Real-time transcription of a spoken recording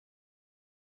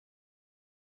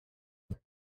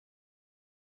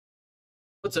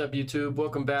What's up, YouTube?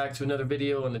 Welcome back to another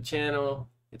video on the channel.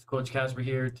 It's Coach Casper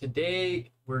here. Today,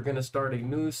 we're going to start a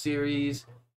new series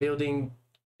building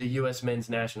the U.S. men's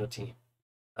national team.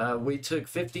 We took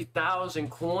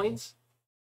 50,000 coins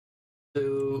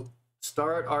to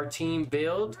start our team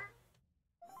build,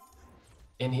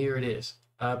 and here it is.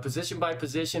 Position by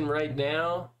position right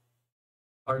now,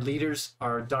 our leaders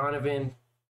are Donovan,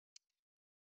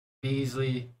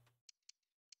 Beasley,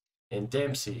 and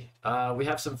Dempsey. We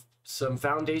have some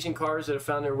foundation cards that have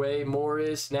found their way.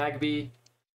 Morris, Nagby.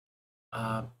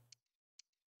 Right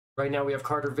now we have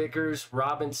Carter Vickers,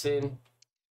 Robinson,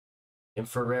 and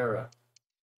Ferreira.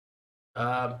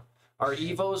 Our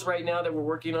Evos right now that we're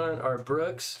working on are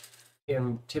Brooks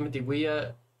and Timothy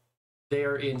Weah. They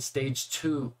are in stage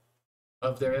 2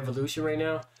 of their evolution right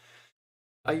now.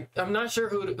 I'm not sure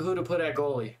who to put at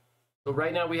goalie. So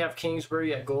right now we have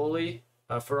Kingsbury at goalie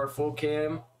for our full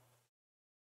cam.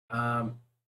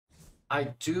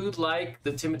 I do like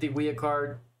the Timothy Weah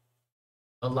card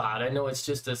a lot. I know it's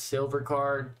just a silver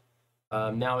card.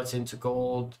 Now it's into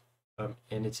gold,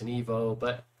 and it's an Evo.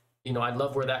 But, you know, I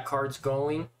love where that card's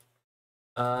going.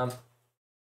 We're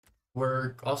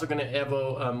also going to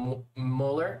Evo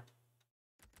Mueller.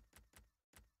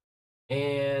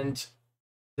 And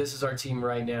this is our team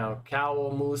right now.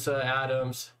 Cowell, Musa,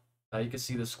 Adams. You can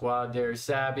see the squad there.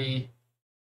 Sabby.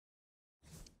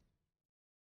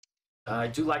 I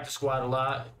do like the squad a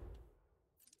lot.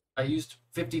 I used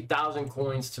 50,000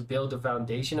 coins to build the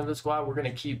foundation of the squad. We're going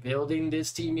to keep building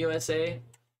this Team USA.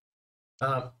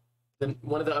 One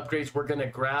of the upgrades we're going to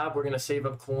grab, we're going to save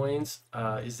up coins,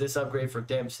 is this upgrade for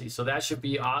Dempsey. So that should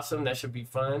be awesome. That should be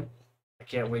fun. I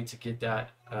can't wait to get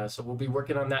that. So we'll be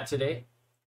working on that today.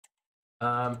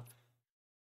 And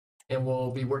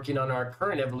we'll be working on our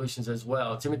current evolutions as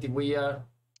well. Timothy Weah,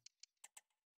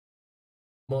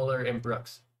 Mueller, and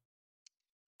Brooks.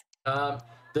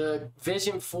 The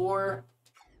vision for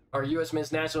our U.S.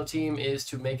 men's national team is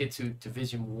to make it to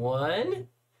Division 1.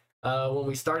 When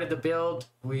we started the build,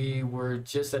 we were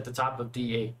just at the top of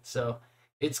D8. So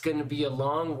it's going to be a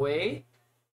long way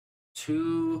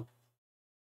to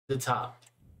the top.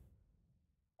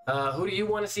 Who do you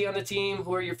want to see on the team?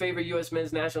 Who are your favorite U.S.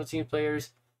 men's national team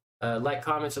players? Like,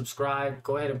 comment, subscribe.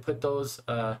 Go ahead and put those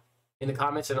in the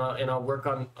comments, and I'll work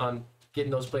on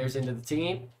getting those players into the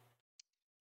team.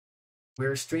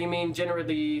 We're streaming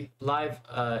generally live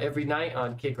every night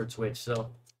on Kick or Twitch. So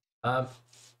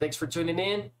thanks for tuning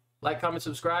in. Like, comment,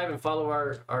 subscribe, and follow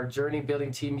our journey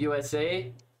building Team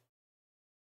USA.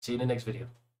 See you in the next video.